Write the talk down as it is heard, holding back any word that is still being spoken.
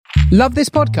Love this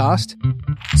podcast?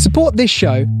 Support this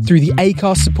show through the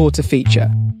Acast supporter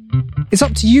feature. It's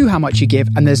up to you how much you give,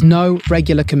 and there's no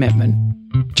regular commitment.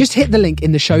 Just hit the link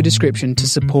in the show description to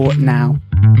support now.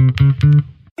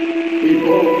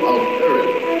 People of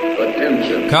Earth,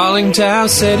 attention. Calling Tau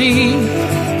City,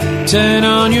 turn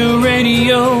on your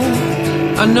radio.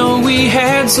 I know we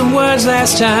had some words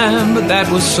last time, but that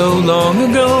was so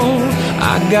long ago.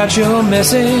 I got your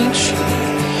message.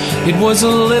 It was a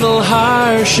little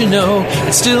harsh, you know.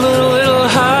 It's still a little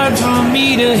hard for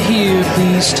me to hear.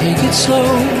 Please take it slow.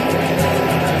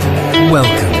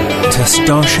 Welcome to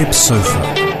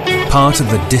StarShipSofa, part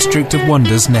of the District of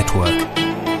Wonders network,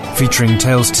 featuring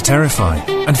tales to terrify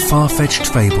and far-fetched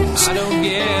fables.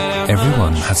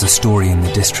 Everyone has a story in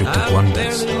the District of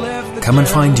Wonders. Come and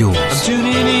find yours. I'm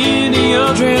tuning in to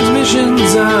your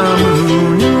transmissions. I'm a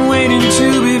moon waiting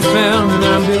to be found, and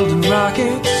I'm building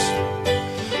rockets.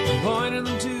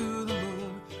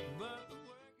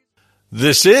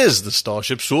 This is the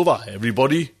StarShipSofa,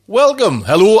 everybody. Welcome,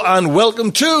 hello, and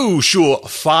welcome to show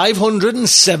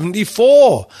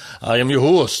 574. I am your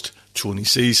host, Tony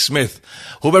C. Smith.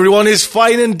 Hope everyone is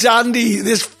fine and dandy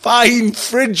this fine,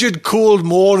 frigid, cold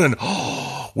morning.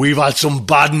 Oh, we've had some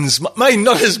bad uns. Mine,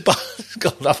 not as bad.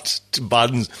 God, that's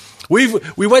bad uns. We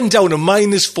went down to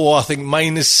 -4, I think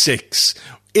 -6.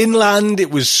 Inland,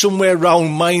 it was somewhere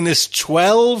around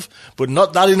 -12, but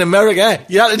not that in America.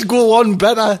 You had to go on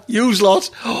better, yous lot.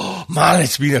 Oh, man,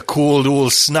 it's been a cold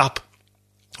old snap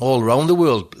all around the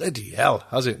world. Bloody hell,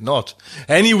 has it not?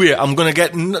 Anyway, I'm going to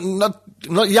get, not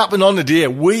yapping on today.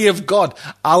 We have got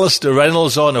Alastair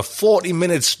Reynolds on, a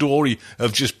 40-minute story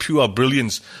of just pure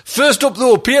brilliance. First up,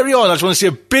 though, Patreon, I just want to say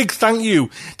a big thank you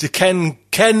to Ken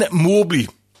Mobley.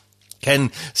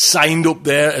 Ken signed up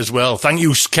there as well. Thank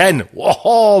you, Ken.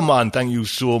 Oh, man, thank you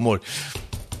so much.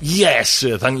 Yes,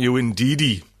 sir, thank you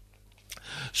indeedy.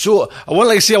 So, I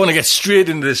want to get straight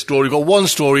into this story. We've got one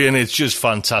story and it's just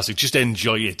fantastic. Just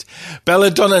enjoy it.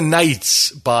 Belladonna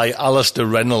Nights by Alastair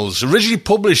Reynolds. Originally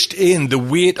published in The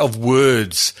Weight of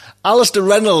Words. Alastair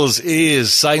Reynolds is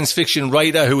a science fiction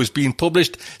writer who has been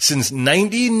published since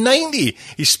 1990.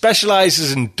 He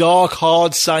specialises in dark,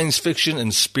 hard science fiction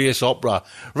and space opera.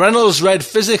 Reynolds read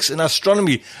physics and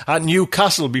astronomy at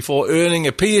Newcastle before earning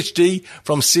a PhD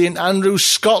from St Andrews,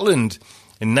 Scotland.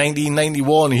 In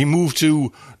 1991, he moved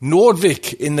to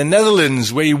Noordwijk in the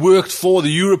Netherlands, where he worked for the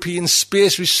European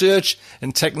Space Research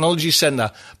and Technology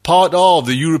Centre, part of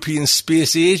the European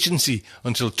Space Agency,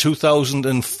 until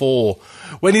 2004,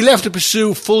 when he left to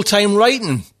pursue full-time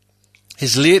writing.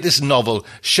 His latest novel,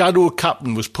 Shadow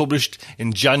Captain, was published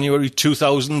in January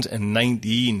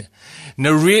 2019.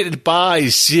 Narrated by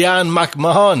Sian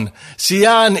McMahon.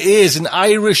 Sian is an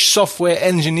Irish software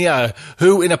engineer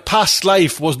who in a past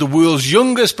life was the world's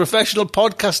youngest professional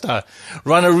podcaster,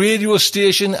 ran a radio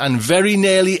station and very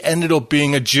nearly ended up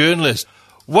being a journalist.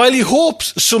 While he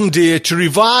hopes someday to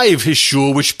revive his show,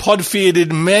 which pod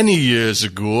faded many years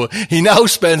ago, he now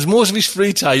spends most of his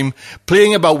free time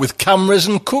playing about with cameras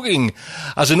and cooking,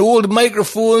 as an old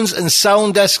microphones and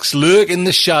sound desks lurk in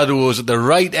the shadows at the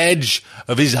right edge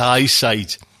of his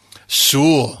eyesight.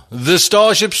 So, the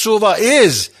StarShipSofa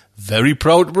is very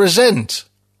proud to present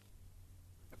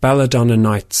Belladonna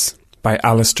Nights by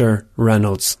Alastair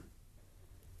Reynolds.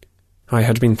 I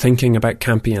had been thinking about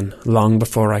Campion long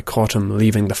before I caught him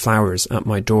leaving the flowers at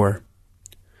my door.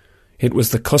 It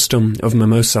was the custom of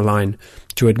Mimosa Line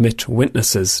to admit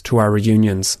witnesses to our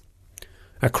reunions.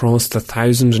 Across the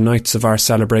 1,000 nights of our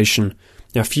celebration,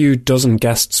 a few dozen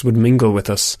guests would mingle with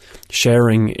us,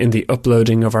 sharing in the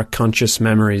uploading of our conscious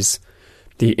memories,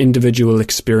 the individual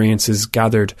experiences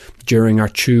gathered during our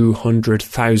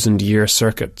 200,000-year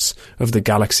circuits of the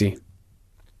galaxy.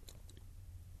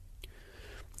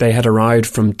 They had arrived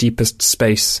from deepest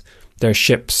space, their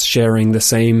ships sharing the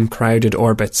same crowded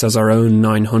orbits as our own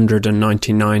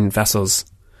 999 vessels.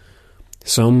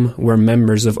 Some were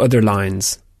members of other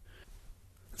lines.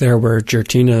 There were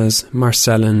Gertinas,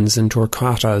 Marcellans and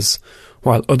Torquatas,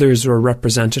 while others were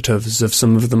representatives of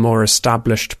some of the more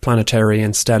established planetary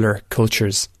and stellar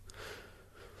cultures.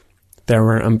 There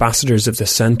were ambassadors of the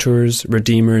Centaurs,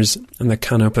 Redeemers and the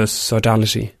Canopus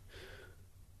Sodality.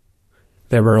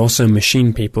 There were also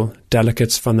machine people,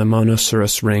 delegates from the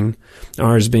Monoceros Ring,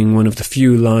 ours being one of the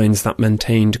few lines that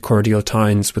maintained cordial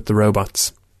ties with the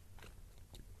robots.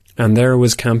 And there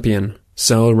was Campion,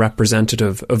 sole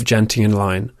representative of Gentian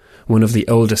Line, one of the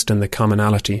oldest in the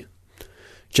commonality.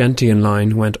 Gentian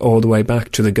Line went all the way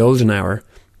back to the Golden Hour,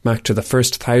 back to the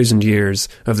first 1,000 years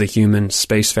of the human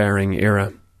spacefaring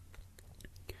era.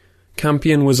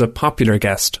 Campion was a popular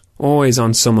guest, always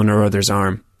on someone or other's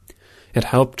arm. It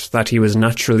helped that he was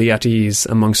naturally at ease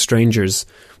among strangers,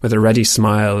 with a ready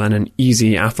smile and an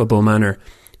easy, affable manner,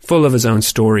 full of his own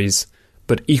stories,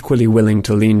 but equally willing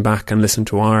to lean back and listen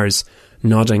to ours,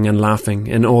 nodding and laughing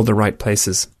in all the right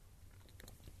places.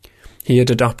 He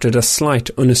had adopted a slight,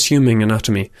 unassuming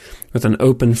anatomy, with an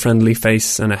open, friendly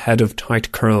face and a head of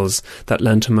tight curls that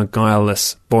lent him a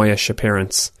guileless, boyish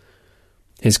appearance.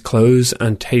 His clothes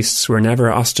and tastes were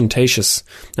never ostentatious,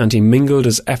 and he mingled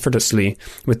as effortlessly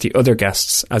with the other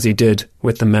guests as he did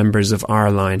with the members of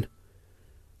our line.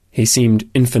 He seemed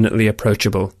infinitely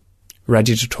approachable,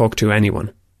 ready to talk to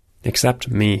anyone, except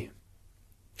me.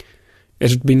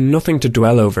 It had been nothing to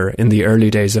dwell over in the early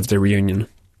days of the reunion.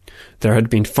 There had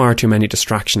been far too many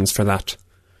distractions for that.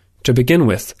 To begin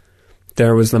with,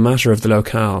 there was the matter of the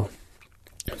locale.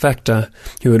 Fekta,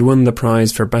 who had won the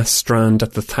prize for Best Strand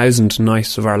at the 1000th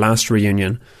night of our last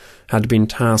reunion, had been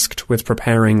tasked with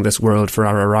preparing this world for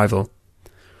our arrival.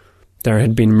 There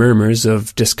had been murmurs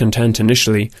of discontent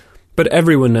initially, but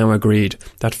everyone now agreed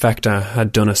that Fekta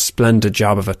had done a splendid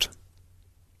job of it.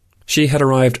 She had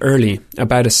arrived early,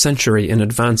 about a century in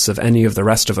advance of any of the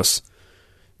rest of us.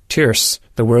 Tierce,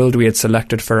 the world we had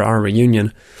selected for our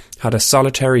reunion, had a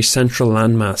solitary central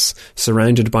landmass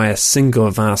surrounded by a single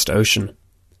vast ocean.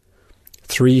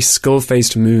 3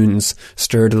 skull-faced moons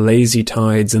stirred lazy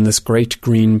tides in this great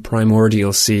green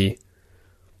primordial sea.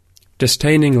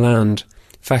 Disdaining land,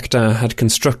 Fekta had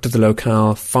constructed the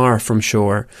locale far from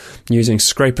shore, using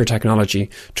scraper technology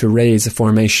to raise a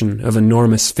formation of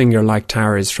enormous finger-like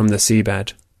towers from the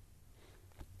seabed.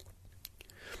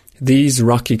 These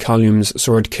rocky columns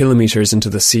soared kilometres into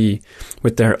the sea,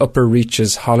 with their upper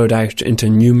reaches hollowed out into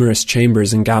numerous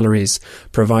chambers and galleries,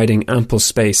 providing ample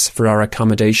space for our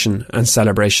accommodation and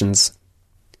celebrations.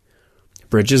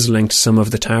 Bridges linked some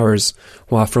of the towers,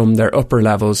 while from their upper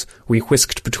levels we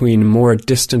whisked between more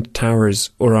distant towers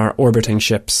or our orbiting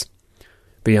ships.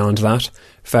 Beyond that,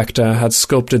 Fekta had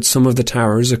sculpted some of the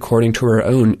towers according to her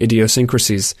own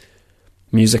idiosyncrasies.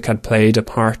 Music had played a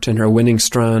part in her winning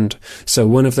strand, so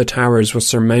one of the towers was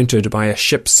surmounted by a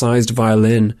ship-sized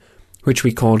violin, which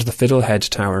we called the Fiddlehead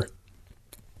Tower.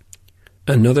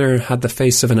 Another had the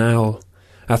face of an owl.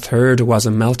 A third was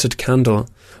a melted candle,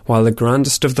 while the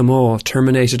grandest of them all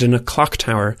terminated in a clock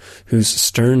tower whose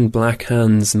stern black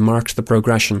hands marked the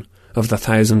progression of the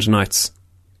 1000 nights.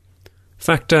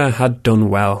 Fekta had done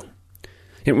well.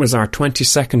 It was our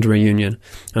 22nd reunion,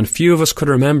 and few of us could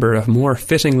remember a more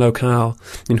fitting locale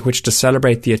in which to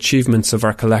celebrate the achievements of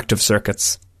our collective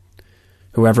circuits.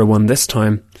 Whoever won this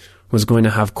time was going to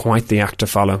have quite the act to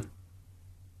follow.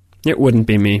 It wouldn't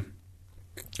be me.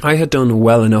 I had done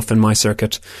well enough in my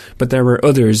circuit, but there were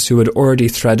others who had already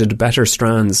threaded better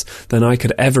strands than I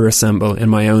could ever assemble in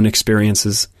my own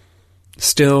experiences.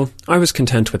 Still, I was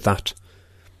content with that.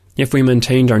 If we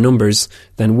maintained our numbers,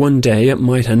 then one day it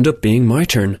might end up being my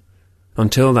turn.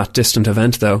 Until that distant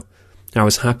event, though, I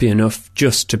was happy enough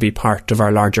just to be part of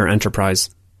our larger enterprise.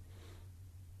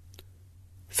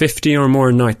 50 or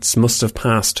more nights must have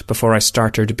passed before I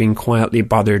started being quietly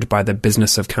bothered by the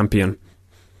business of Campion.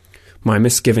 My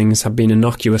misgivings had been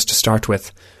innocuous to start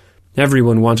with.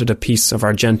 Everyone wanted a piece of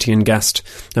our Gentian guest,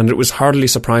 and it was hardly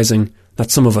surprising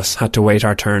that some of us had to wait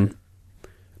our turn.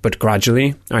 But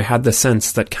gradually I had the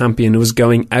sense that Campion was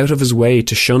going out of his way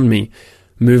to shun me,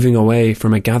 moving away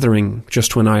from a gathering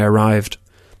just when I arrived,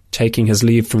 taking his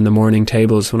leave from the morning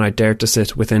tables when I dared to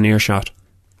sit within earshot.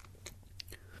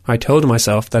 I told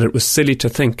myself that it was silly to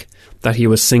think that he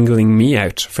was singling me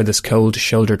out for this cold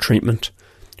shoulder treatment,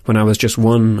 when I was just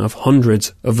one of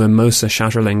hundreds of Mimosa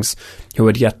Shatterlings who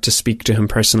had yet to speak to him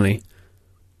personally.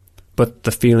 But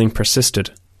the feeling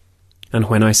persisted, and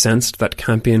when I sensed that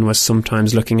Campion was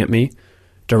sometimes looking at me,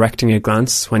 directing a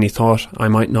glance when he thought I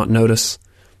might not notice,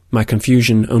 my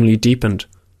confusion only deepened.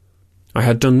 I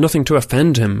had done nothing to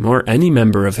offend him or any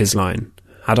member of his line,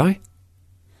 had I?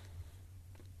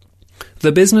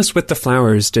 The business with the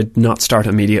flowers did not start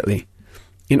immediately.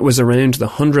 It was around the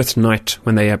 100th night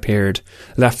when they appeared,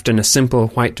 left in a simple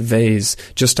white vase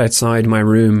just outside my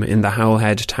room in the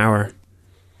Howlhead Tower.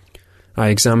 I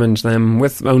examined them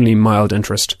with only mild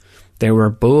interest. They were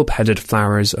bulb-headed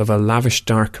flowers of a lavish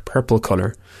dark purple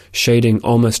colour, shading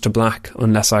almost to black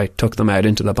unless I took them out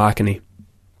into the balcony.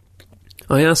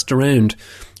 I asked around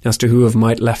as to who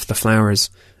might have left the flowers,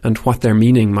 and what their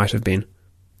meaning might have been.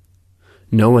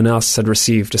 No one else had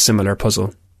received a similar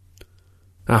puzzle.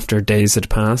 After days had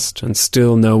passed, and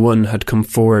still no one had come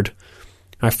forward,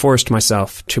 I forced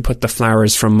myself to put the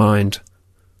flowers from mind.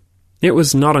 It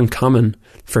was not uncommon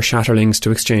for Shatterlings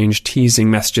to exchange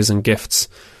teasing messages and gifts,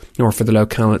 nor for the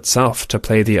locale itself to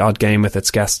play the odd game with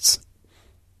its guests.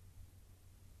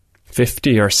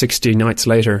 50 or 60 nights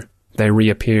later, they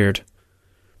reappeared.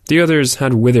 The others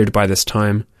had withered by this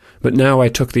time, but now I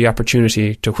took the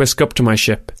opportunity to whisk up to my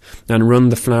ship and run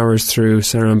the flowers through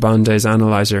Serambande's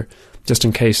analyzer, just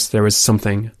in case there was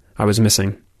something I was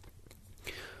missing.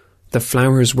 The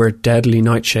flowers were deadly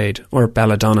nightshade, or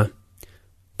belladonna.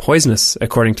 Poisonous,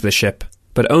 according to the ship,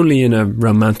 but only in a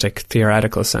romantic,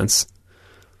 theoretical sense.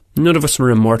 None of us were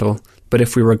immortal, but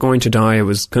if we were going to die, it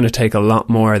was going to take a lot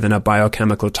more than a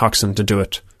biochemical toxin to do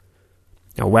it.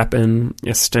 A weapon,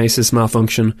 a stasis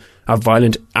malfunction, a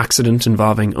violent accident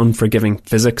involving unforgiving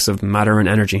physics of matter and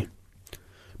energy.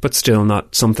 But still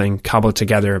not something cobbled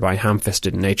together by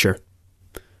ham-fisted nature.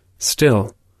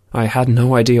 Still, I had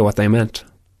no idea what they meant.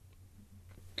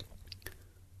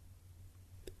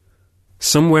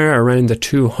 Somewhere around the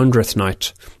 200th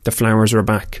night, the flowers were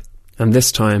back, and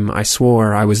this time I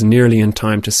swore I was nearly in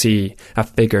time to see a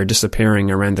figure disappearing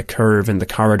around the curve in the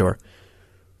corridor.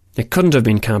 It couldn't have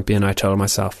been Campion, I told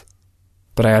myself,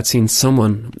 but I had seen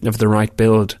someone of the right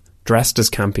build, dressed as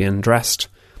Campion, dressed,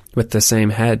 with the same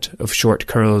head of short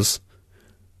curls.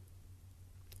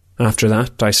 After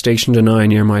that, I stationed an eye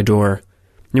near my door.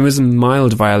 It was a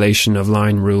mild violation of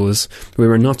line rules. We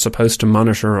were not supposed to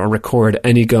monitor or record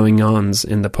any going-ons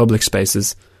in the public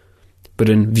spaces, but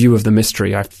in view of the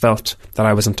mystery, I felt that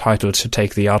I was entitled to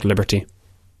take the odd liberty.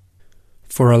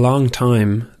 For a long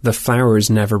time, the flowers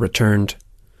never returned.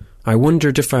 I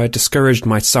wondered if I had discouraged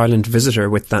my silent visitor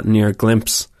with that near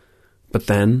glimpse. But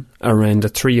then, around the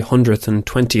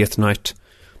 320th night,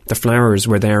 the flowers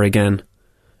were there again,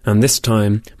 and this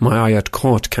time my eye had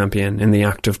caught Campion in the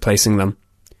act of placing them.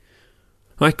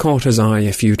 I caught his eye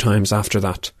a few times after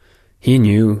that. He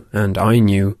knew, and I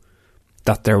knew,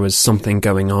 that there was something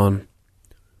going on.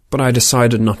 But I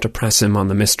decided not to press him on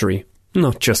the mystery,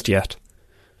 not just yet,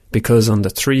 because on the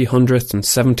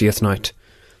 370th night,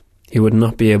 he would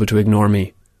not be able to ignore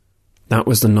me. That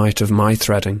was the night of my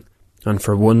threading, and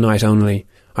for one night only,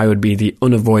 I would be the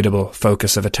unavoidable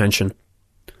focus of attention.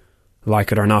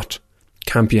 Like it or not,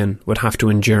 Campion would have to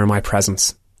endure my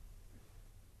presence.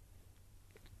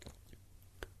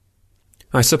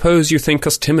 "I suppose you think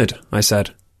us timid," I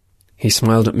said. He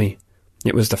smiled at me.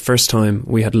 It was the first time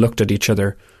we had looked at each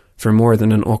other for more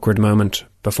than an awkward moment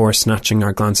before snatching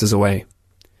our glances away.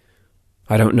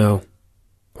 "I don't know.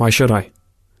 Why should I?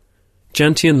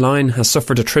 Gentian line has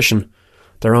suffered attrition.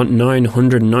 There aren't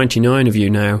 999 of you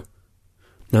now,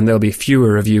 and there'll be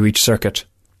fewer of you each circuit.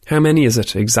 How many is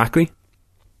it, exactly?"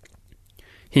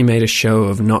 He made a show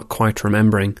of not quite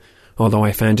remembering, although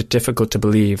I found it difficult to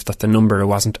believe that the number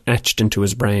wasn't etched into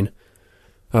his brain.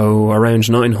 "Oh, around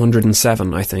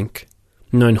 907, I think.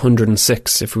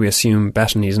 906 if we assume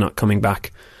Bettany's not coming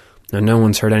back, and no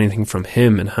one's heard anything from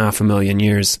him in 500,000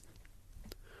 years.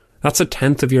 That's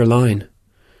 1/10 of your line.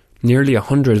 Nearly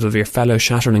 100 of your fellow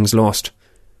Shatterlings lost.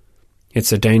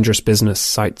 It's a dangerous business,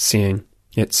 sightseeing.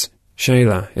 It's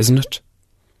Shayla, isn't it?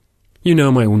 You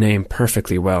know my name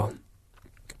perfectly well."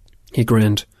 He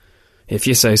grinned. "If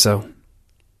you say so."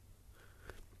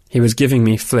 He was giving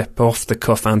me flip,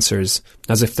 off-the-cuff answers,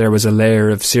 as if there was a layer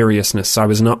of seriousness I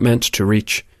was not meant to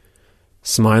reach.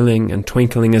 Smiling and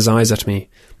twinkling his eyes at me,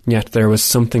 yet there was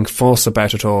something false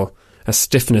about it all, a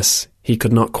stiffness he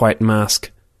could not quite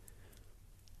mask.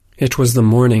 It was the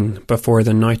morning before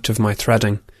the night of my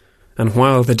threading, and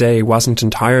while the day wasn't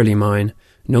entirely mine,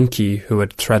 Nunki, who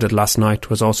had threaded last night,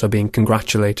 was also being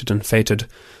congratulated and feted.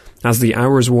 As the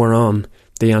hours wore on,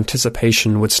 the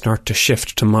anticipation would start to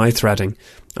shift to my threading,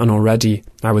 and already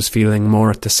I was feeling more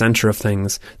at the centre of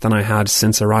things than I had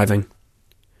since arriving.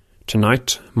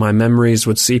 Tonight, my memories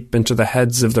would seep into the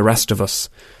heads of the rest of us,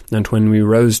 and when we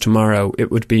rose tomorrow,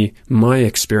 it would be my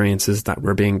experiences that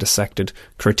were being dissected,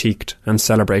 critiqued, and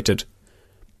celebrated.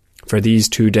 For these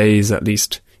 2 days, at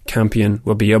least, Campion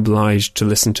will be obliged to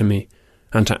listen to me,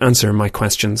 and to answer my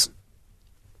questions.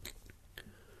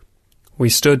 We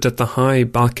stood at the high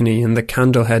balcony in the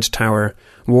Candlehead Tower,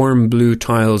 warm blue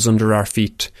tiles under our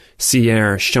feet, sea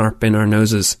air sharp in our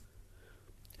noses.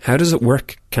 "How does it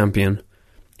work, Campion,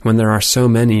 when there are so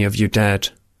many of you dead?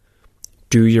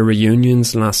 Do your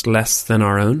reunions last less than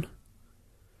our own?"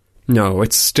 "No,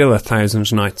 it's still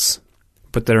 1,000 nights,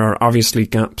 but there are obviously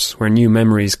gaps where new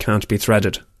memories can't be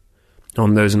threaded.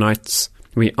 On those nights,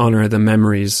 we honour the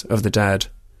memories of the dead.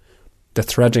 The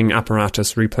threading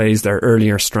apparatus replays their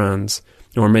earlier strands,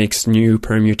 or makes new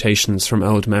permutations from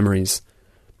old memories.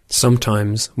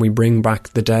 Sometimes we bring back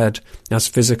the dead as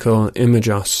physical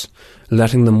imagos,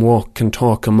 letting them walk and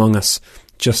talk among us,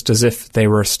 just as if they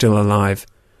were still alive.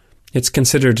 It's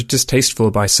considered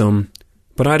distasteful by some,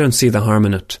 but I don't see the harm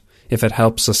in it, if it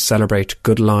helps us celebrate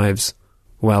good lives,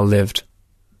 well lived."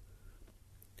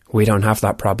 "We don't have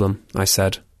that problem," I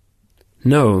said.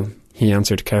 "No," he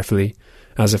answered carefully,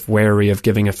 as if wary of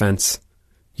giving offence.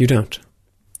 "You don't."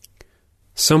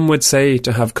 "Some would say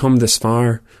to have come this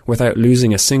far without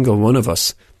losing a single one of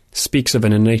us speaks of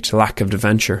an innate lack of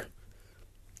adventure."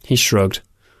 He shrugged.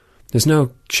 "There's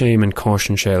no shame in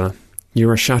caution, Shayla. You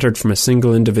were shattered from a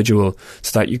single individual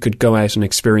so that you could go out and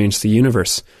experience the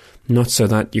universe, not so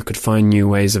that you could find new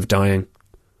ways of dying."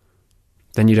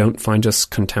 "Then you don't find us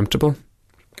contemptible?"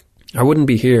 "I wouldn't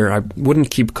be here, I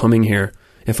wouldn't keep coming here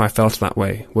if I felt that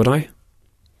way, would I?"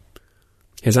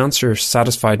 His answer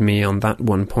satisfied me on that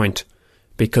one point,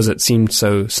 because it seemed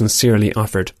so sincerely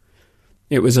offered.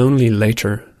 It was only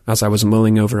later, as I was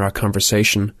mulling over our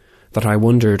conversation, that I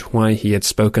wondered why he had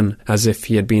spoken as if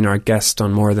he had been our guest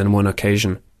on more than one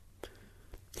occasion.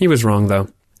 He was wrong, though.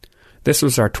 This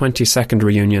was our 22nd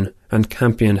reunion, and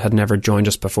Campion had never joined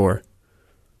us before.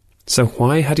 So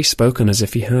why had he spoken as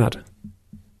if he had?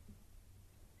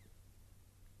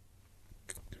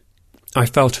 I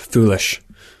felt foolish.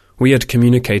 We had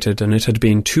communicated, and it had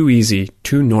been too easy,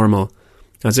 too normal,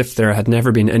 as if there had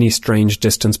never been any strange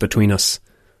distance between us.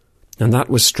 And that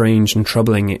was strange and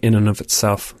troubling in and of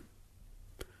itself.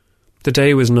 The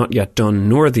day was not yet done,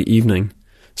 nor the evening,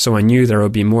 so I knew there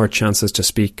would be more chances to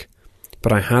speak,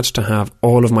 but I had to have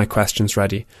all of my questions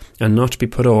ready, and not be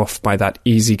put off by that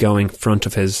easy-going front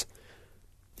of his.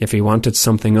 If he wanted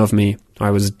something of me, I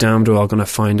was damned well going to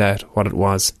find out what it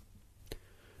was.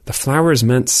 The flowers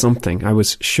meant something, I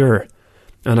was sure,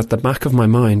 and at the back of my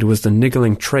mind was the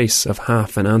niggling trace of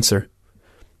half an answer.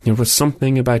 It was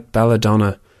something about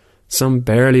Belladonna, some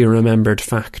barely remembered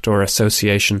fact or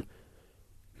association.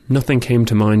 Nothing came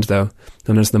to mind, though,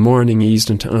 and as the morning eased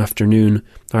into afternoon,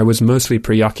 I was mostly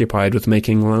preoccupied with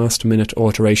making last-minute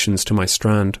alterations to my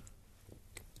strand.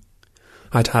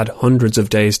 I'd had hundreds of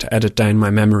days to edit down my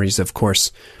memories, of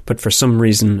course, but for some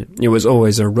reason it was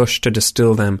always a rush to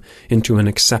distill them into an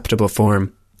acceptable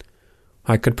form.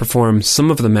 I could perform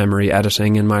some of the memory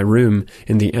editing in my room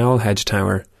in the Owlhead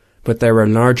Tower, but there were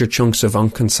larger chunks of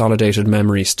unconsolidated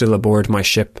memory still aboard my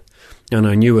ship, and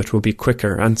I knew it would be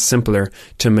quicker and simpler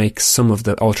to make some of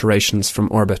the alterations from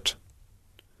orbit.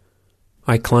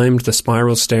 I climbed the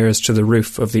spiral stairs to the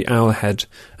roof of the Owlhead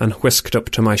and whisked up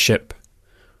to my ship.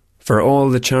 For all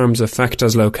the charms of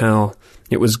Fecta's locale,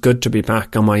 it was good to be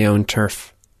back on my own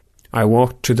turf. I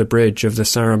walked to the bridge of the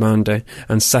Sarabande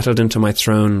and settled into my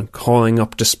throne, calling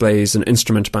up displays and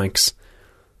instrument banks.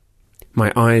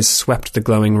 My eyes swept the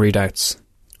glowing readouts.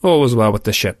 All was well with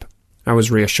the ship, I was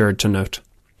reassured to note.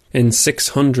 In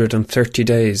 630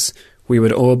 days, we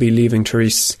would all be leaving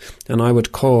Therese, and I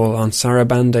would call on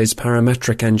Sarabande's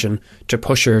parametric engine to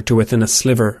push her to within a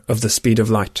sliver of the speed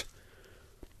of light.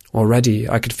 Already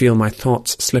I could feel my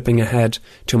thoughts slipping ahead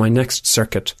to my next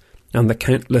circuit and the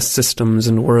countless systems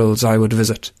and worlds I would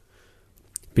visit.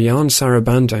 Beyond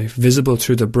Sarabande, visible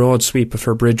through the broad sweep of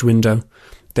her bridge window,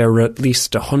 there were at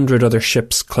least 100 other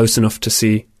ships close enough to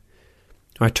see.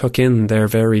 I took in their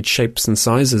varied shapes and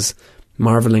sizes,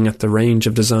 marvelling at the range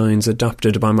of designs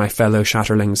adopted by my fellow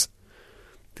Shatterlings.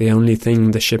 The only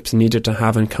thing the ships needed to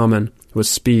have in common was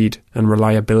speed and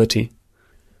reliability.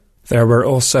 There were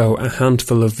also a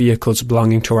handful of vehicles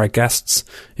belonging to our guests,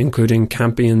 including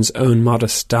Campion's own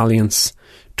modest dalliance,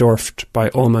 dwarfed by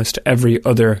almost every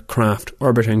other craft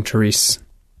orbiting Therese.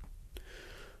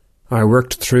 I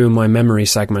worked through my memory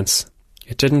segments.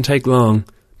 It didn't take long,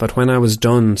 but when I was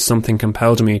done, something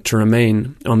compelled me to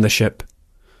remain on the ship.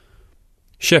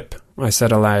 "Ship," I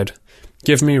said aloud,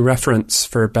 "give me reference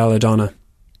for Belladonna."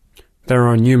 "There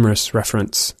are numerous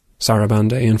references,"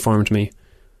 Sarabande informed me.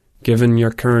 "Given your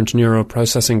current neural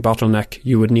processing bottleneck,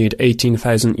 you would need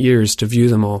 18,000 years to view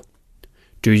them all.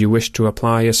 Do you wish to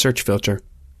apply a search filter?"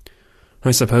 "I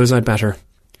suppose I'd better.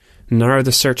 Narrow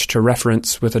the search to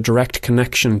reference with a direct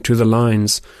connection to the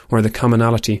lines or the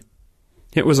commonality."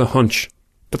 It was a hunch,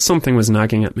 but something was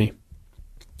nagging at me.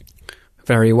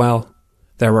 Very well.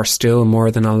 There were still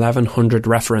more than 1,100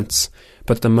 referents,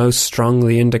 but the most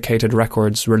strongly indicated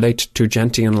records relate to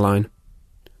Gentian line.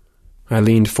 I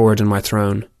leaned forward in my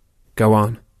throne. Go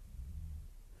on.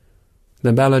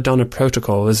 The Belladonna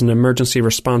Protocol is an emergency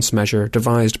response measure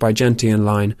devised by Gentian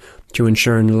line to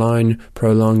ensure line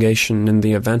prolongation in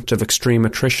the event of extreme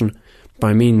attrition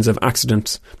by means of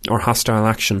accidents or hostile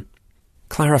action.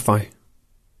 Clarify.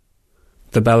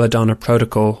 The Belladonna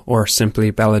Protocol, or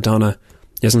simply Belladonna,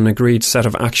 is an agreed set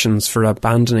of actions for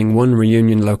abandoning one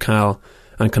reunion locale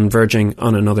and converging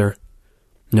on another.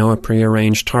 No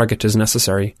prearranged target is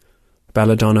necessary.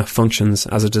 Belladonna functions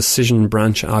as a decision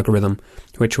branch algorithm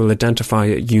which will identify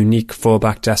a unique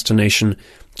fallback destination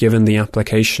given the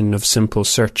application of simple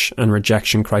search and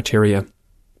rejection criteria.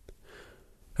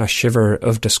 A shiver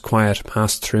of disquiet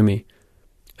passed through me.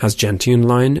 Has Gentian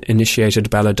line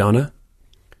initiated belladonna?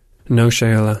 No,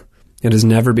 Sheila, it has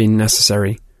never been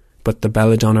necessary, but the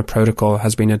belladonna protocol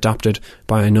has been adopted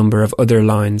by a number of other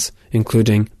lines,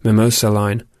 including Mimosa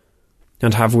line.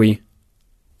 And have we...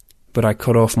 But I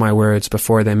cut off my words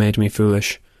before they made me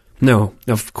foolish. No,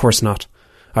 of course not.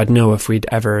 I'd know if we'd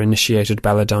ever initiated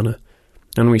belladonna.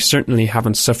 And we certainly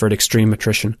haven't suffered extreme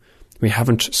attrition. We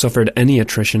haven't suffered any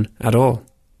attrition at all.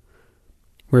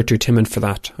 We're too timid for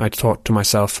that, I'd thought to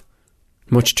myself.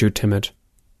 Much too timid.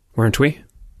 Weren't we?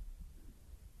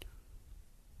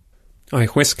 I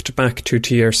whisked back to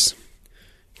Tierce.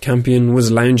 Campion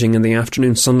was lounging in the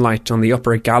afternoon sunlight on the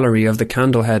upper gallery of the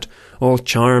Candlehead, all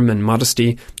charm and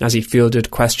modesty, as he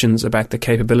fielded questions about the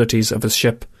capabilities of his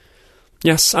ship.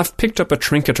 Yes, I've picked up a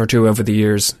trinket or two over the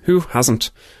years. Who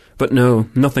hasn't? But no,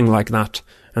 nothing like that,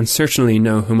 and certainly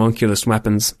no homunculus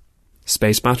weapons.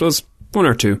 Space battles? One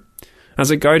or two. As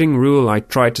a guiding rule, I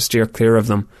try to steer clear of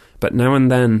them, but now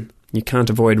and then you can't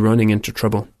avoid running into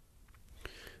trouble.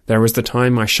 There was the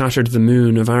time I shattered the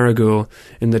moon of Aragul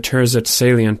in the Terzet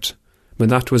salient, but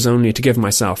that was only to give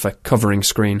myself a covering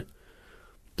screen.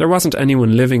 There wasn't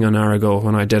anyone living on Aragul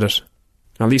when I did it.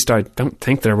 At least I don't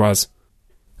think there was.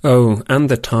 Oh, and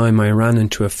the time I ran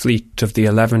into a fleet of the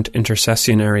 11th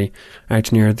Intercessionary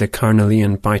out near the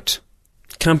Carnelian Bight.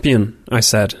 Campion, I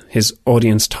said, his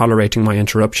audience tolerating my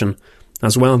interruption,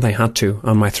 as well they had to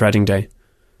on my threading day.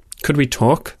 Could we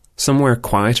talk? Somewhere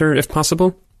quieter, if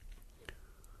possible?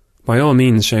 By all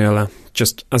means, Sheila,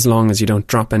 just as long as you don't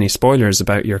drop any spoilers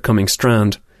about your coming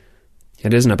strand.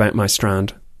 It isn't about my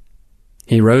strand.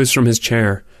 He rose from his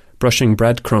chair, brushing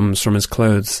breadcrumbs from his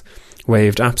clothes,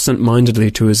 waved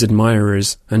absent-mindedly to his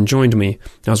admirers, and joined me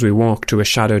as we walked to a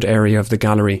shadowed area of the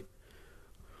gallery.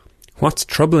 What's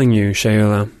troubling you,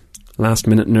 Sheila?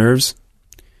 Last-minute nerves?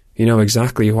 You know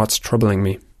exactly what's troubling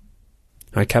me.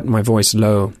 I kept my voice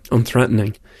low,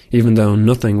 unthreatening, even though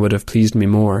nothing would have pleased me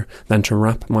more than to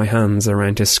wrap my hands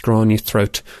around his scrawny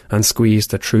throat and squeeze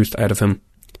the truth out of him.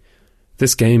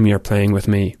 This game you're playing with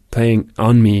me, playing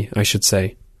on me, I should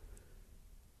say.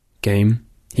 Game,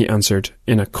 he answered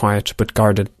in a quiet but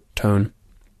guarded tone.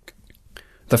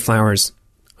 The flowers.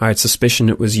 I had suspicion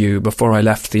it was you before I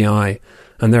left the eye,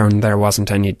 and there wasn't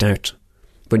any doubt.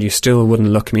 But you still wouldn't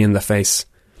look me in the face.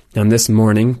 And this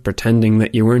morning, pretending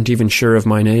that you weren't even sure of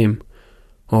my name.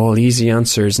 All easy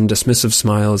answers and dismissive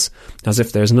smiles, as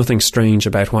if there's nothing strange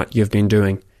about what you've been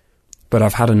doing. But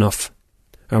I've had enough.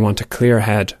 I want a clear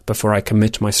head before I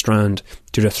commit my strand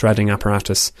to the threading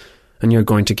apparatus, and you're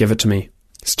going to give it to me,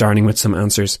 starting with some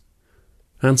answers.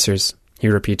 Answers, he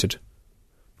repeated.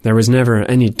 There was never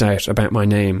any doubt about my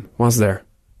name, was there?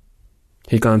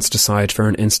 He glanced aside for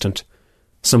an instant.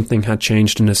 Something had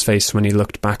changed in his face when he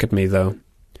looked back at me, though.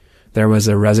 There was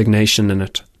a resignation in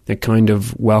it, a kind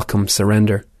of welcome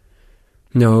surrender.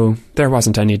 No, there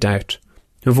wasn't any doubt.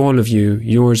 Of all of you,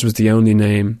 yours was the only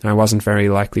name I wasn't very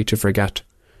likely to forget.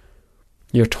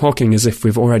 You're talking as if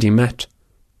we've already met.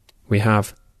 We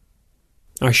have.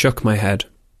 I shook my head.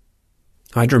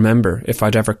 I'd remember if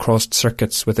I'd ever crossed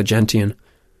circuits with a Gentian.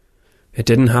 It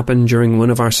didn't happen during one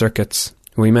of our circuits.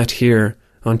 We met here,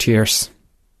 on Tierce.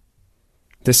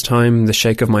 This time the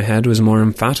shake of my head was more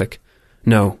emphatic.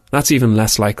 No, that's even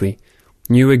less likely.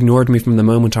 You ignored me from the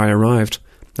moment I arrived.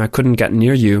 I couldn't get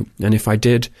near you, and if I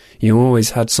did, you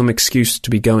always had some excuse to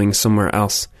be going somewhere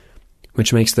else.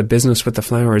 Which makes the business with the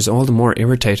flowers all the more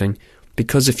irritating,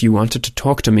 because if you wanted to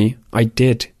talk to me, I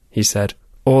did, he said,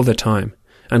 all the time.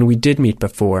 And we did meet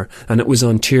before, and it was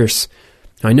on Tierce.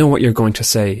 I know what you're going to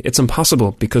say. It's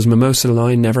impossible, because Mimosa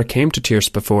Line never came to Tierce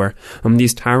before, and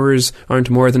these towers aren't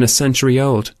more than a century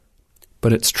old.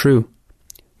 But it's true.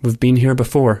 We've been here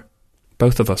before,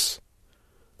 both of us.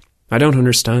 I don't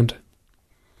understand.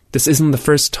 This isn't the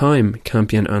first time,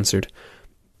 Campion answered.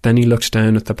 Then he looked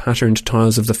down at the patterned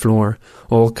tiles of the floor,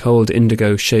 all cold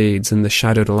indigo shades in the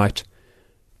shadowed light.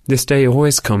 This day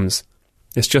always comes.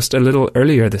 It's just a little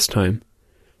earlier this time.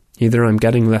 Either I'm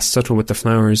getting less subtle with the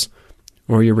flowers,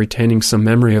 or you're retaining some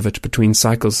memory of it between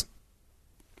cycles.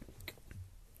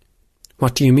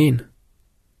 What do you mean?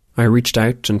 I reached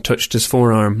out and touched his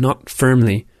forearm, not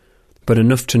firmly, but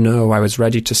enough to know I was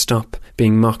ready to stop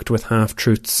being mocked with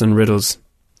half-truths and riddles.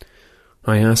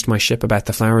 I asked my ship about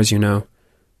the flowers, you know.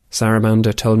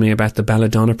 Sarabanda told me about the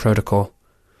Belladonna Protocol.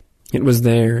 It was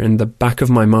there, in the back of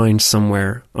my mind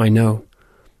somewhere, I know.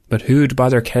 But who'd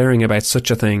bother caring about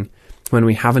such a thing when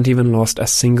we haven't even lost a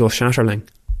single Shatterling?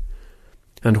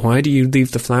 And why do you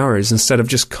leave the flowers instead of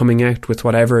just coming out with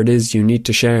whatever it is you need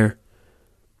to share?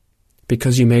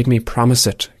 Because you made me promise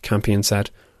it, Campion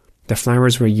said. The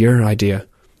flowers were your idea.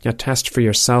 A test for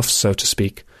yourself, so to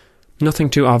speak. Nothing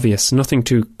too obvious, nothing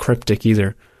too cryptic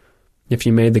either. If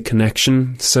you made the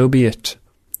connection, so be it.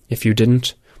 If you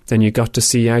didn't, then you got to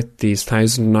see out these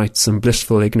 1,000 nights in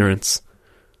blissful ignorance.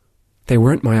 They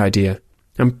weren't my idea.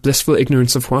 And blissful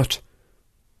ignorance of what?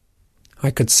 I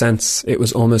could sense it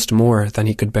was almost more than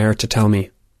he could bear to tell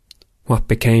me. What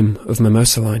became of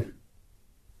Mimosaline?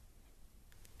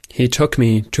 He took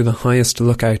me to the highest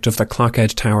lookout of the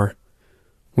Clockhead Tower.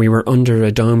 We were under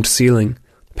a domed ceiling,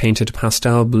 painted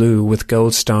pastel blue with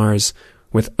gold stars,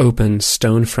 with open,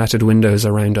 stone-fretted windows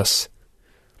around us.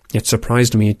 It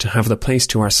surprised me to have the place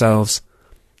to ourselves.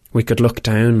 We could look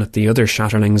down at the other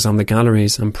shatterlings on the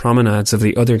galleries and promenades of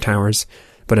the other towers,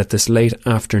 but at this late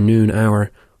afternoon hour,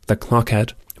 the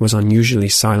Clockhead was unusually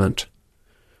silent.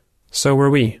 So were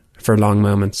we, for long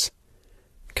moments.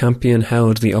 Campion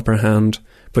held the upper hand,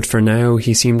 but for now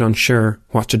he seemed unsure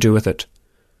what to do with it.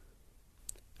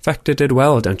 "Fecta did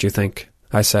well, don't you think?"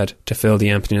 I said, to fill the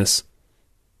emptiness.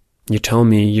 "You told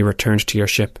me you returned to your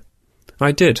ship."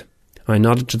 "I did." I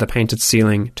nodded to the painted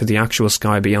ceiling, to the actual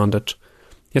sky beyond it.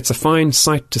 "It's a fine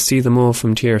sight to see them all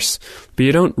from Tierce, but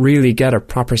you don't really get a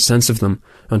proper sense of them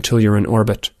until you're in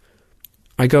orbit.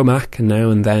 I go back now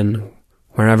and then,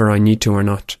 wherever I need to or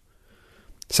not.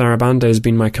 Sarabande has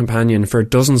been my companion for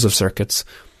dozens of circuits,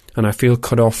 and I feel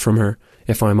cut off from her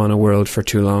if I'm on a world for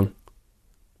too long.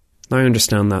 I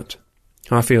understand that.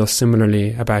 I feel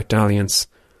similarly about Dalliance.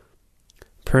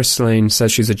 Purslane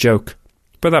says she's a joke,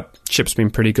 but that ship's been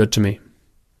pretty good to me."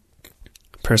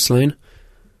 "Purslane?"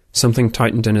 Something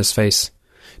tightened in his face.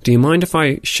 "Do you mind if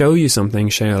I show you something,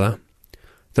 Sheila?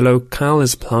 The locale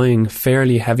is applying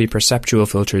fairly heavy perceptual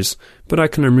filters, but I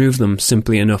can remove them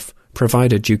simply enough,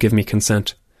 provided you give me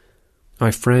consent."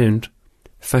 I frowned.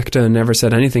 Fecta never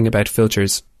said anything about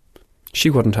filters. She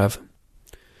wouldn't have.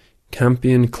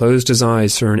 Campion closed his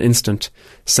eyes for an instant,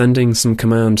 sending some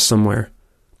command somewhere.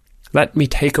 "Let me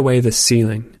take away this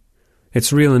ceiling.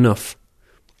 It's real enough.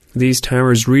 These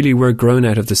towers really were grown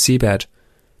out of the seabed,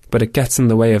 but it gets in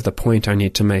the way of the point I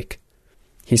need to make."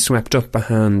 He swept up a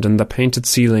hand, and the painted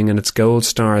ceiling and its gold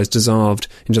stars dissolved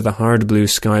into the hard blue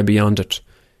sky beyond it.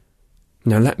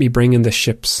 "Now let me bring in the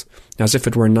ships, as if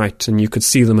it were night and you could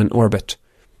see them in orbit.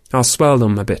 I'll swell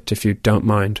them a bit if you don't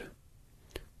mind.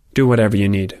 Do whatever you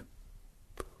need."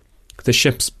 The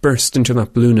ships burst into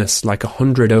that blueness like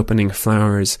 100 opening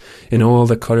flowers, in all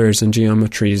the colours and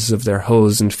geometries of their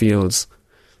hulls and fields.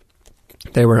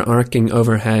 They were arcing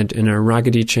overhead in a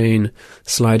raggedy chain,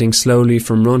 sliding slowly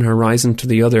from one horizon to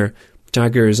the other,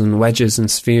 daggers and wedges and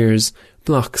spheres,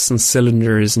 blocks and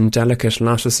cylinders and delicate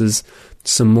lattices,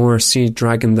 some more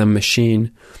sea-dragon than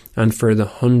machine, and for the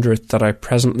 100th that I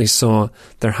presently saw,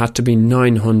 there had to be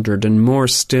 900 and more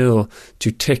still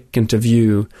to tick into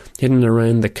view, hidden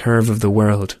around the curve of the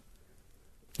world.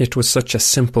 It was such a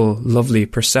simple, lovely,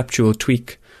 perceptual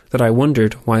tweak that I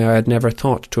wondered why I had never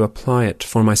thought to apply it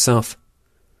for myself.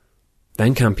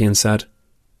 Then Campion said,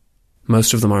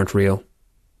 "Most of them aren't real."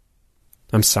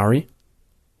 "I'm sorry?"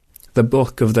 "The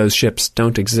bulk of those ships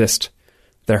don't exist.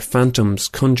 They're phantoms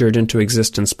conjured into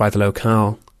existence by the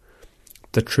locale.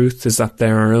 The truth is that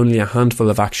there are only a handful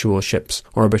of actual ships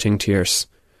orbiting Tierce.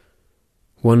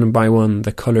 One by one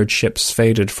the coloured ships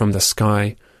faded from the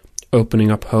sky,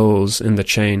 opening up holes in the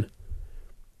chain.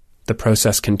 The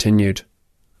process continued.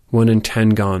 1 in 10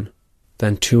 gone,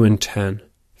 then 2 in 10,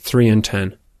 3 in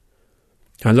 10.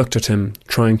 I looked at him,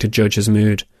 trying to judge his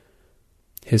mood.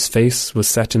 His face was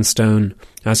set in stone,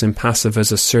 as impassive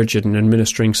as a surgeon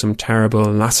administering some terrible,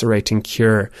 lacerating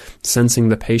cure, sensing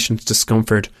the patient's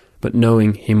discomfort, but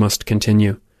knowing he must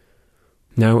continue.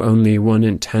 Now only 1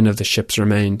 in 10 of the ships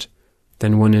remained,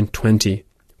 then 1 in 20,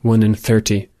 1 in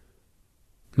 30.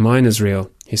 "Mine is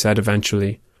real," he said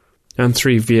eventually, "and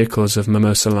 3 vehicles of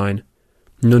Mimosaline.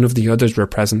 None of the others were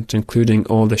present, including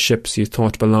all the ships you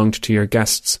thought belonged to your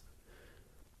guests."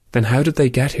 "Then how did they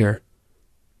get here?"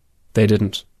 "They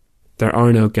didn't. There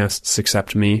are no guests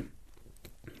except me.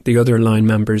 The other line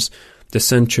members, the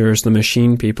centaurs, the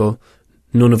machine people,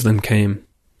 none of them came.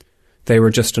 They were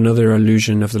just another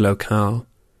illusion of the locale."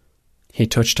 He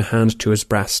touched a hand to his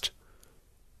breast.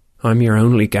 "I'm your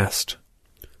only guest.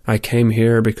 I came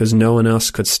here because no one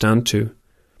else could stand to.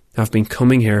 I've been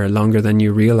coming here longer than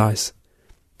you realize."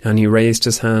 And he raised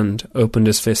his hand, opened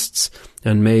his fists,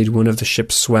 and made one of the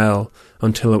ships swell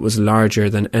until it was larger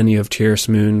than any of Tierce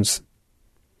Moon's.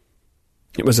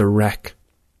 It was a wreck.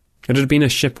 It had been a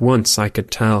ship once, I could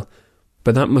tell,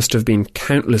 but that must have been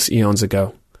countless eons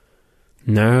ago.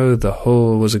 Now the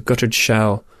hull was a guttered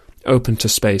shell, open to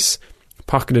space,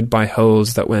 pocketed by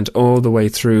holes that went all the way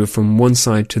through from one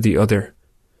side to the other.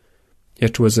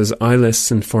 It was as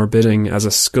eyeless and forbidding as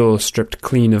a skull stripped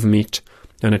clean of meat,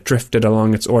 and it drifted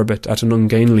along its orbit at an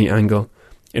ungainly angle,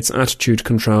 its attitude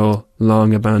control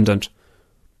long abandoned.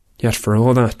 Yet for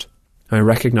all that, I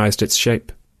recognised its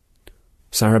shape.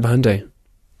 Sarabande.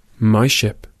 My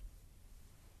ship.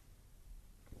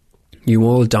 You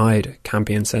all died,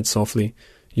 Campion said softly.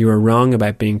 You were wrong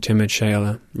about being timid,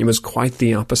 Sheila. It was quite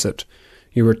the opposite.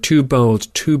 You were too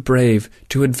bold, too brave,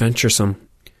 too adventuresome.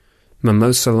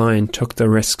 Mimosa Lion took the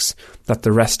risks that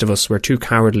the rest of us were too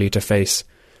cowardly to face.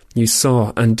 You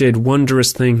saw and did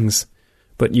wondrous things,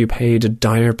 but you paid a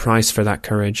dire price for that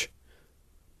courage.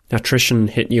 Attrition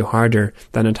hit you harder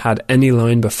than it had any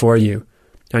line before you,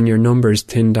 and your numbers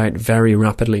thinned out very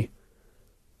rapidly.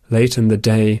 Late in the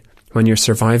day, when your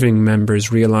surviving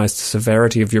members realised the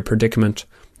severity of your predicament,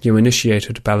 you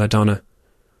initiated Belladonna.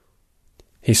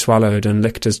 He swallowed and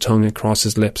licked his tongue across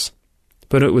his lips.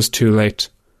 But it was too late.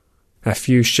 A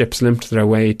few ships limped their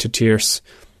way to Tierce,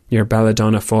 your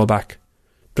Belladonna fallback.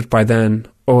 But by then,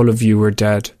 all of you were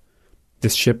dead, the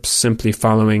ships simply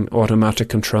following automatic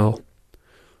control.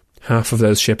 Half of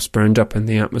those ships burned up in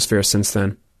the atmosphere since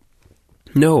then.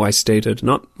 No, I stated,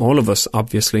 not all of us,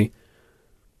 obviously.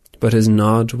 But his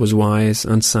nod was wise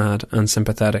and sad and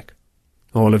sympathetic.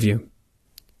 All of you.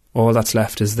 All that's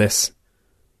left is this.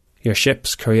 Your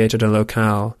ships created a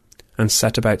locale and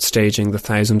set about staging the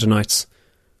 1,000 Nights.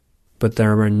 But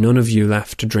there were none of you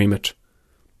left to dream it.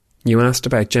 You asked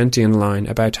about Gentian Line,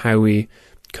 about how we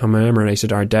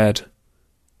commemorated our dead.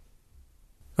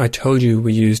 I told you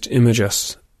we used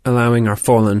Imagus, allowing our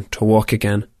fallen to walk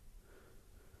again.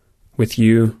 With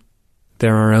you,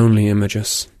 there are only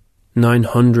Imagus.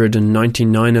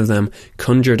 999 of them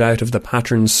conjured out of the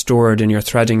patterns stored in your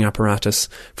threading apparatus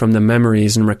from the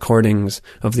memories and recordings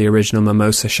of the original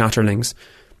Mimosa Shatterlings,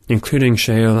 including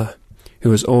Sheila, who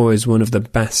was always one of the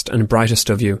best and brightest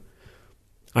of you.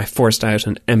 I forced out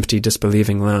an empty,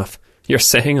 disbelieving laugh. You're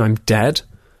saying I'm dead?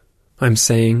 I'm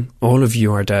saying all of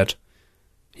you are dead.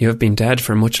 You have been dead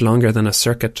for much longer than a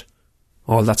circuit.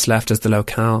 All that's left is the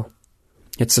locale.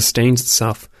 It sustains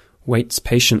itself, waits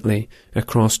patiently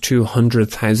across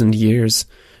 200,000 years,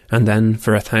 and then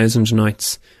for 1,000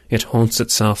 nights it haunts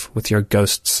itself with your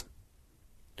ghosts.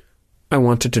 I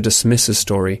wanted to dismiss his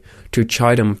story, to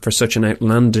chide him for such an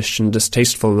outlandish and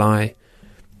distasteful lie,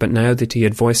 but now that he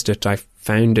had voiced it, I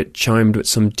found it chimed with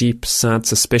some deep, sad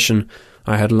suspicion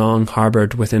I had long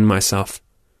harboured within myself.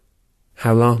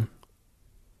 How long?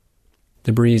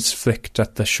 The breeze flicked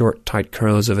at the short, tight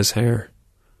curls of his hair.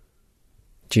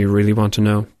 Do you really want to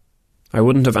know? I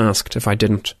wouldn't have asked if I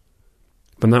didn't.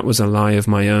 But that was a lie of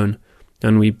my own,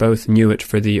 and we both knew it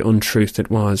for the untruth it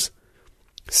was.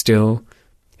 Still,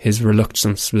 his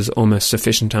reluctance was almost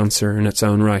sufficient answer in its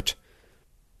own right.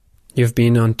 You've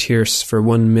been on Tierce for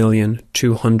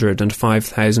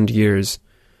 1,205,000 years.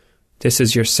 This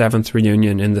is your 7th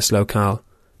reunion in this locale,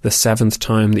 the 7th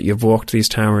time that you've walked these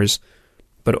towers,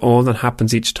 but all that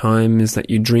happens each time is that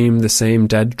you dream the same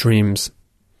dead dreams.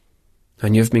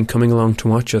 And you've been coming along to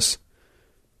watch us.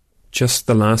 Just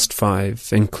the last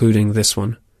 5, including this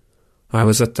one. I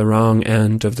was at the wrong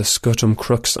end of the Scutum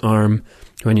Crux arm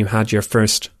when you had your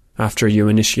first, after you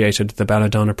initiated the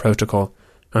Belladonna protocol,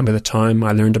 and by the time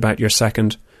I learned about your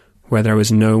second, where there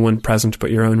was no one present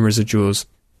but your own residuals,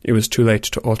 it was too late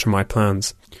to alter my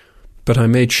plans. But I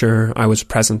made sure I was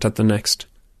present at the next.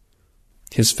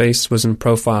 His face was in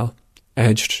profile,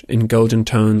 edged in golden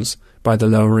tones by the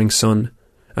lowering sun,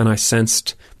 and I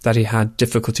sensed that he had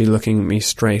difficulty looking me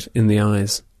straight in the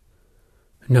eyes.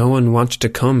 No one wanted to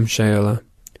come, Sheila,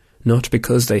 not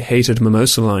because they hated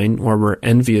Mimosa Line or were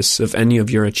envious of any of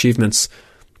your achievements,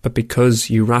 but because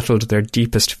you rattled their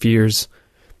deepest fears.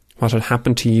 What had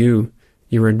happened to you,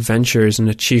 your adventures and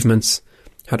achievements,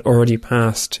 had already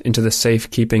passed into the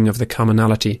safekeeping of the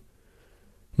commonality.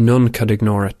 None could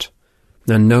ignore it,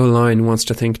 and no line wants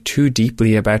to think too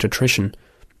deeply about attrition,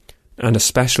 and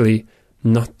especially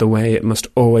not the way it must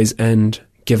always end,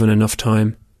 given enough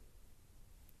time.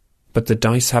 But the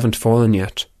dice haven't fallen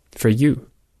yet, for you.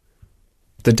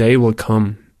 The day will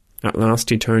come. At last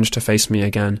he turned to face me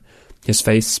again, his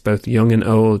face both young and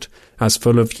old, as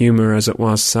full of humour as it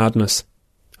was sadness.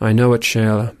 I know it,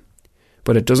 Sheila,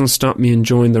 but it doesn't stop me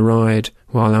enjoying the ride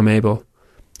while I'm able.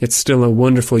 It's still a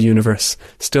wonderful universe,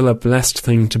 still a blessed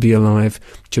thing to be alive,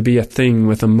 to be a thing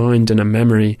with a mind and a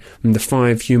memory, and the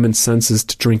 5 human senses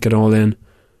to drink it all in.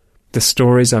 The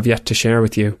stories I've yet to share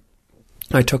with you.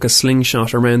 I took a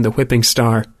slingshot around the whipping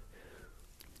star.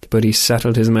 But he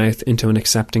settled his mouth into an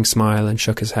accepting smile and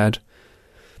shook his head.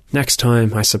 Next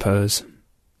time, I suppose.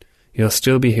 You'll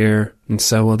still be here, and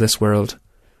so will this world.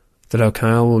 The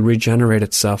locale will regenerate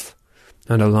itself.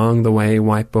 and along the way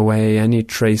wipe away any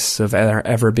trace of there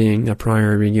ever being a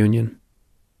prior reunion,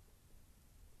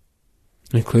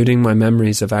 including my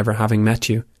memories of ever having met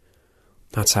you.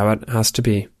 That's how it has to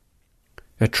be.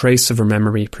 A trace of a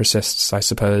memory persists, I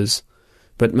suppose,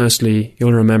 but mostly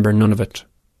you'll remember none of it.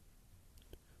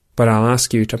 But I'll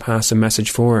ask you to pass a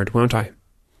message forward, won't I?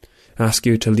 Ask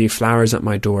you to leave flowers at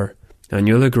my door, and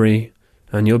you'll agree,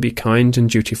 and you'll be kind and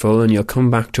dutiful, and you'll come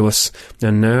back to us,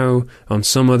 and now, on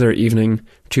some other evening,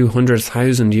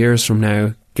 200,000 years from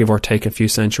now, give or take a few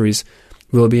centuries,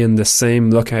 we'll be in the same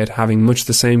lookout having much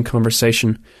the same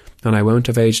conversation, and I won't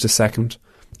have aged a second,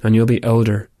 and you'll be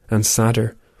older and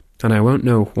sadder, and I won't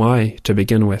know why to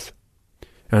begin with.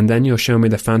 And then you'll show me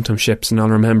the phantom ships, and I'll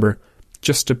remember,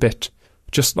 just a bit,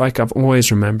 just like I've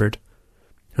always remembered.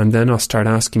 And then I'll start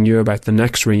asking you about the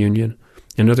next reunion,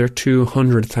 another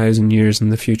 200,000 years in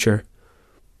the future.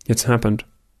 It's happened,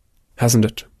 hasn't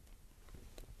it?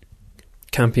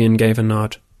 Campion gave a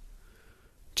nod.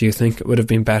 Do you think it would have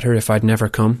been better if I'd never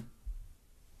come?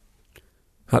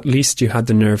 At least you had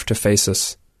the nerve to face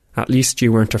us. At least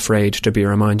you weren't afraid to be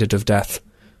reminded of death.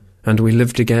 And we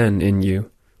lived again in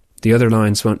you. The other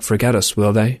lines won't forget us,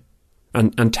 will they?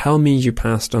 And tell me you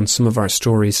passed on some of our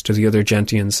stories to the other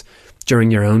Gentians during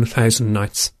your own 1,000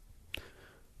 nights.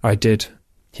 I did,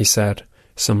 he said,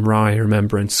 some wry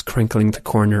remembrance crinkling the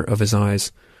corner of his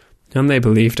eyes, and they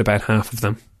believed about half of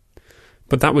them.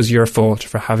 But that was your fault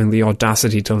for having the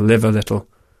audacity to live a little.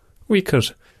 We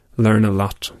could learn a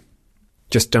lot.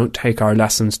 Just don't take our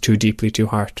lessons too deeply to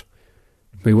heart.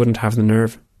 We wouldn't have the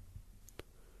nerve.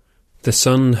 The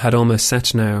sun had almost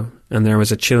set now, and there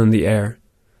was a chill in the air.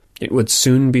 It would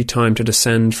soon be time to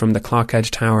descend from the Clockhead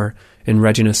Tower in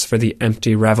readiness for the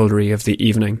empty revelry of the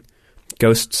evening,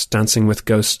 ghosts dancing with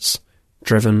ghosts,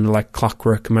 driven like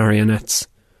clockwork marionettes,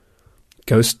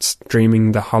 ghosts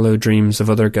dreaming the hollow dreams of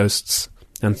other ghosts,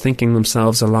 and thinking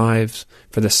themselves alive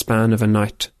for the span of a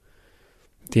night.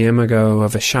 The imago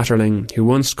of a Shatterling who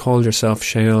once called herself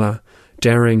Sheola,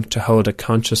 daring to hold a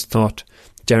conscious thought,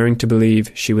 daring to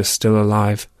believe she was still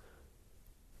alive.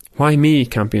 Why me,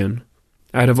 Campion?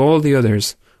 Out of all the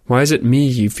others, why is it me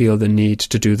you feel the need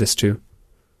to do this to?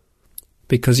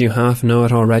 Because you half know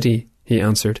it already, he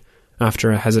answered,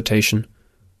 after a hesitation.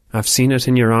 I've seen it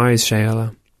in your eyes,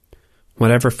 Sheola.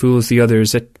 Whatever fools the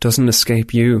others, it doesn't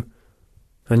escape you.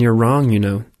 And you're wrong, you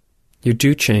know. You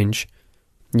do change.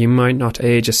 You might not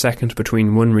age a second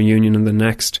between one reunion and the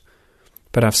next,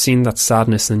 but I've seen that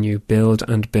sadness in you build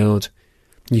and build.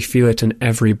 You feel it in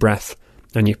every breath,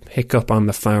 and you pick up on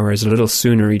the flowers a little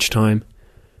sooner each time.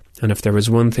 And if there was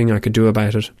one thing I could do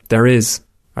about it, there is,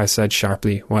 I said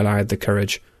sharply while I had the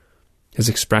courage. His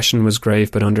expression was grave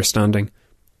but understanding.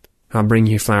 I'll bring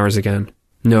you flowers again.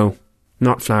 No,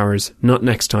 not flowers, not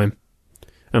next time.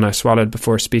 And I swallowed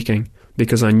before speaking,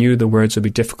 because I knew the words would be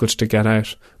difficult to get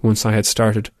out once I had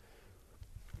started.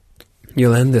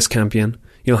 You'll end this, Campion.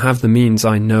 You'll have the means,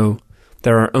 I know.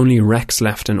 There are only wrecks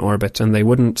left in orbit, and they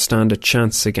wouldn't stand a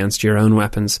chance against your own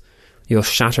weapons. You'll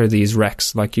shatter these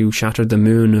wrecks like you shattered the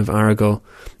moon of Argol,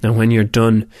 and when you're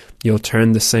done, you'll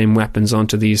turn the same weapons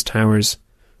onto these towers,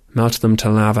 melt them to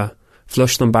lava,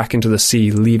 flush them back into the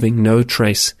sea, leaving no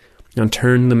trace, and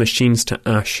turn the machines to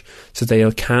ash so they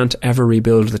can't ever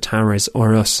rebuild the towers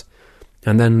or us,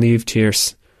 and then leave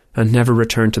Tierce, and never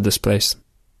return to this place.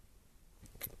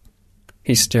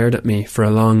 He stared at me for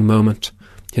a long moment,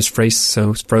 his face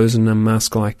so frozen and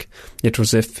mask-like, it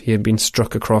was as if he had been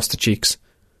struck across the cheeks.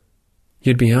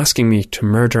 You'd be asking me to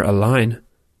murder a line?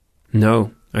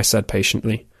 No, I said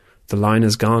patiently. The line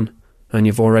is gone, and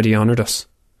you've already honoured us.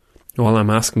 All I'm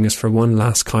asking is for one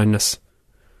last kindness.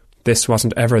 This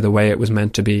wasn't ever the way it was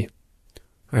meant to be.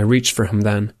 I reached for him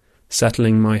then,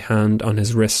 settling my hand on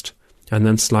his wrist, and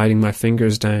then sliding my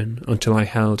fingers down until I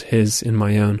held his in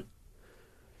my own.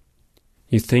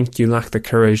 You think you lack the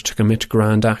courage to commit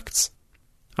grand acts?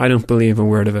 I don't believe a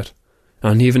word of it.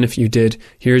 And even if you did,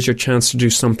 here's your chance to do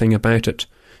something about it,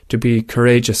 to be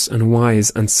courageous and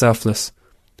wise and selfless.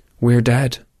 We're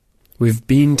dead. We've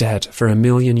been dead for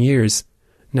 1,000,000 years.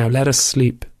 Now let us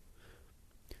sleep.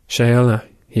 Sheola,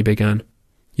 he began.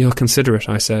 You'll consider it,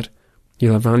 I said.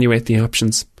 You'll evaluate the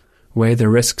options, weigh the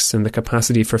risks and the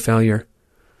capacity for failure,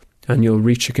 and you'll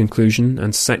reach a conclusion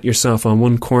and set yourself on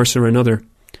one course or another.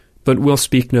 But we'll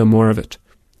speak no more of it.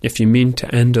 If you mean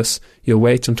to end us, you'll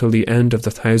wait until the end of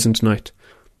the 1,000th night,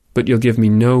 but you'll give me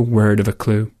no word of a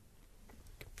clue.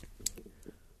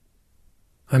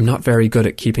 I'm not very good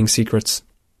at keeping secrets.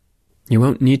 You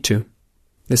won't need to.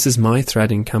 This is my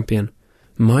threading, Campion,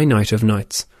 my night of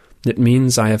nights. It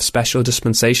means I have special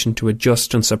dispensation to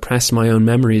adjust and suppress my own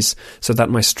memories so that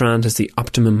my strand has the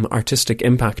optimum artistic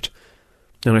impact.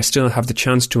 and I still have the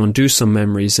chance to undo some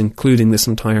memories, including this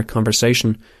entire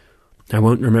conversation. I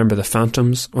won't remember the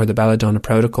phantoms or the Belladonna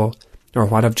Protocol or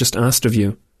what I've just asked of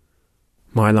you.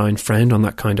 My line frowned on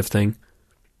that kind of thing.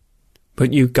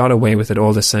 But you got away with it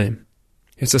all the same.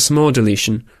 It's a small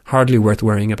deletion, hardly worth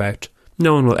worrying about.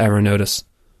 No one will ever notice.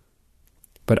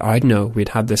 But I'd know we'd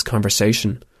had this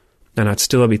conversation, and I'd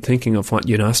still be thinking of what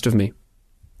you'd asked of me.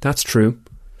 That's true,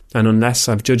 and unless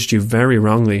I've judged you very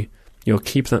wrongly, you'll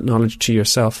keep that knowledge to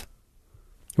yourself.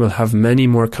 We'll have many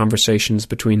more conversations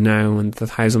between now and the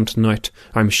 1000th night,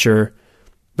 I'm sure,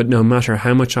 but no matter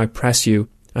how much I press you,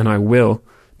 and I will,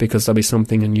 because there'll be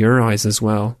something in your eyes as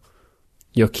well,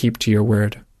 you'll keep to your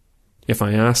word. If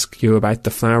I ask you about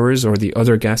the flowers or the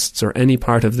other guests or any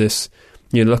part of this,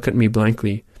 you look at me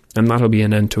blankly, and that'll be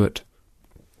an end to it.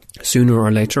 Sooner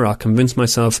or later I'll convince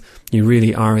myself you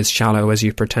really are as shallow as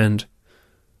you pretend.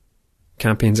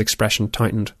 Campion's expression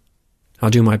tightened. I'll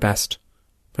do my best.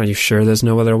 Are you sure there's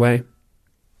no other way?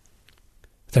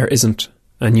 There isn't,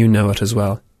 and you know it as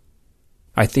well.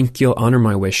 I think you'll honour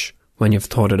my wish when you've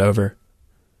thought it over.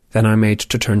 Then I made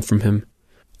to turn from him.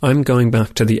 I'm going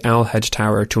back to the Owlhead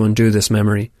Tower to undo this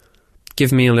memory.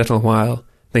 Give me a little while,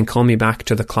 then call me back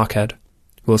to the Clockhead.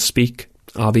 We'll speak.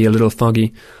 I'll be a little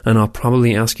foggy, and I'll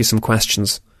probably ask you some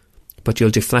questions. But you'll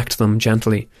deflect them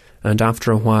gently, and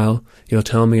after a while you'll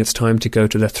tell me it's time to go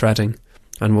to the threading,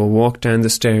 and we'll walk down the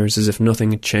stairs as if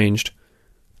nothing had changed.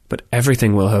 But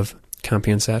everything will have,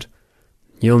 Campion said.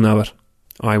 You'll know it.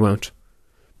 I won't.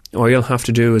 All you'll have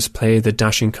to do is play the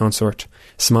dashing consort,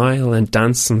 smile and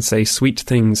dance and say sweet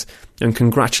things, and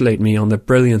congratulate me on the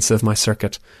brilliance of my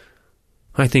circuit.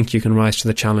 I think you can rise to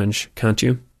the challenge, can't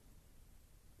you?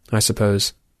 I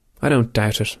suppose. I don't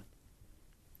doubt it.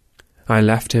 I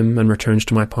left him and returned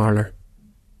to my parlour.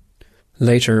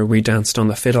 Later we danced on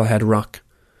the Fiddlehead Rock.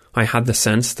 I had the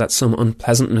sense that some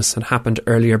unpleasantness had happened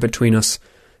earlier between us,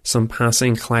 some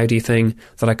passing cloudy thing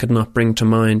that I could not bring to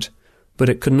mind, but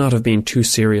it could not have been too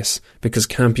serious, because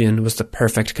Campion was the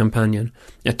perfect companion,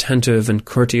 attentive and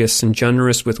courteous and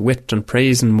generous with wit and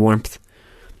praise and warmth.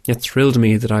 It thrilled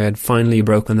me that I had finally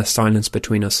broken the silence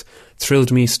between us,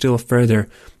 thrilled me still further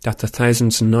that the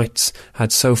 1000 nights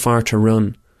had so far to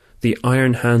run, the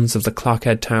iron hands of the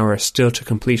Clockhead Tower still to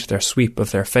complete their sweep of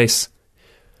their face.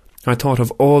 I thought of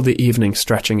all the evening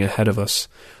stretching ahead of us,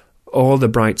 all the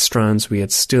bright strands we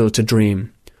had still to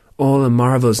dream, all the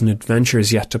marvels and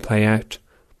adventures yet to play out,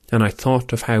 and I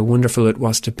thought of how wonderful it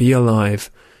was to be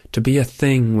alive, to be a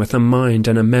thing with a mind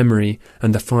and a memory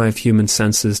and the 5 human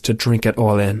senses to drink it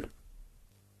all in.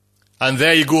 And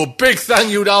there you go. Big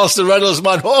thank you to Alastair Reynolds,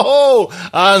 man. Ho ho!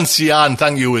 And Sian,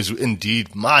 thank you is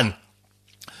indeed, man.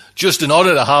 Just an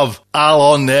honour to have Al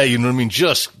on there, you know what I mean?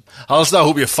 Alastair, I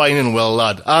hope you're fine and well,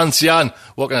 lad. And Sian,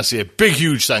 what can I say? Big,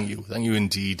 huge thank you. Thank you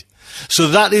indeed. So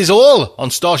that is all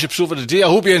on Starship Sofa today. I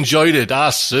hope you enjoyed it.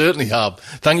 I certainly have.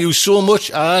 Thank you so much.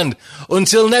 And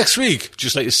until next week,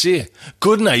 just like to say,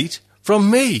 good night from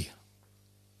me.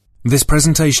 This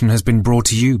presentation has been brought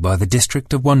to you by the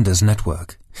District of Wonders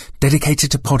Network, dedicated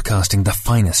to podcasting the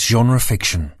finest genre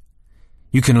fiction.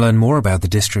 You can learn more about the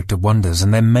District of Wonders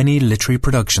and their many literary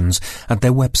productions at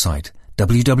their website,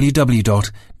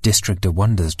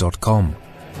 www.districtofwonders.com.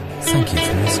 Thank you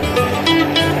for listening.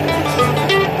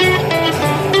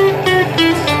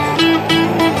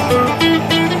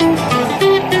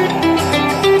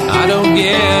 I don't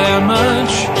get out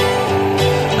much.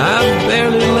 I've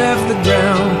barely left the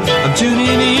ground. I'm tuning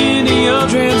into your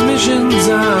transmissions.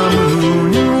 I'm a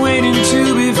moon and waiting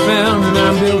to be found. And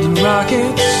I'm building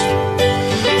rockets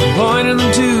and pointing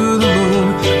them to the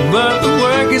moon. But the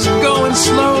work is going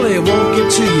slowly. It won't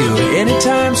get to you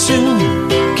anytime soon.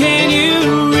 Can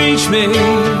you reach me?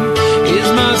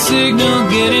 Is my signal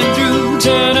getting through?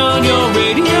 Turn on your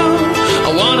radio.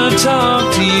 I wanna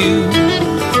talk to you.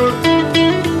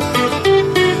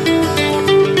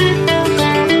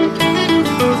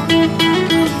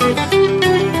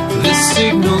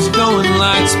 Signals going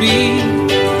light speed.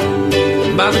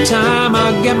 By the time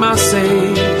I get my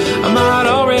say, I might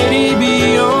already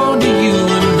be on to you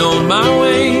and on my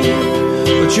way.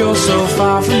 But you're so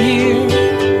far from here,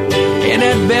 and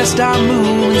at best I'm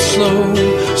moving slow.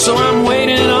 So I'm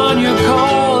waiting on your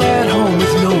call at home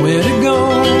with nowhere to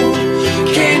go.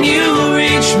 Can you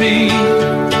reach me?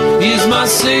 Is my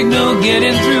signal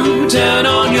getting through? Turn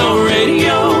on your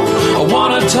radio. I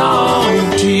wanna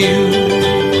talk to you.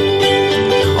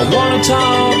 I wanna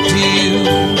talk to you.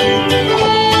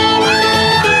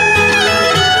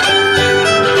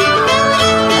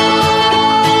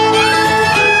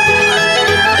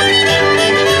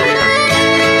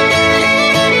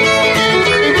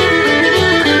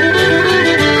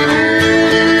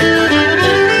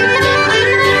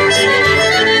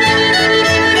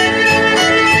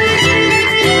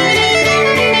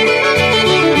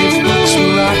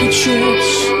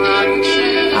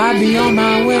 on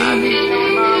my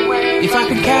way. If I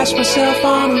could cast myself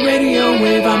on a radio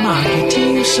wave, I might get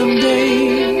to you someday.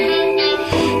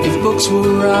 If books were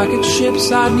rocket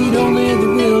ships, I'd need only the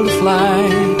will to fly.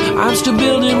 I'm still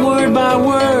building word by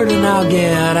word, and I'll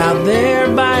get out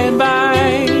there by and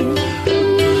by.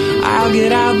 I'll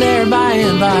get out there by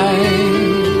and by.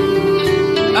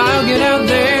 I'll get out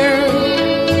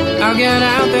there. I'll get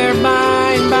out there by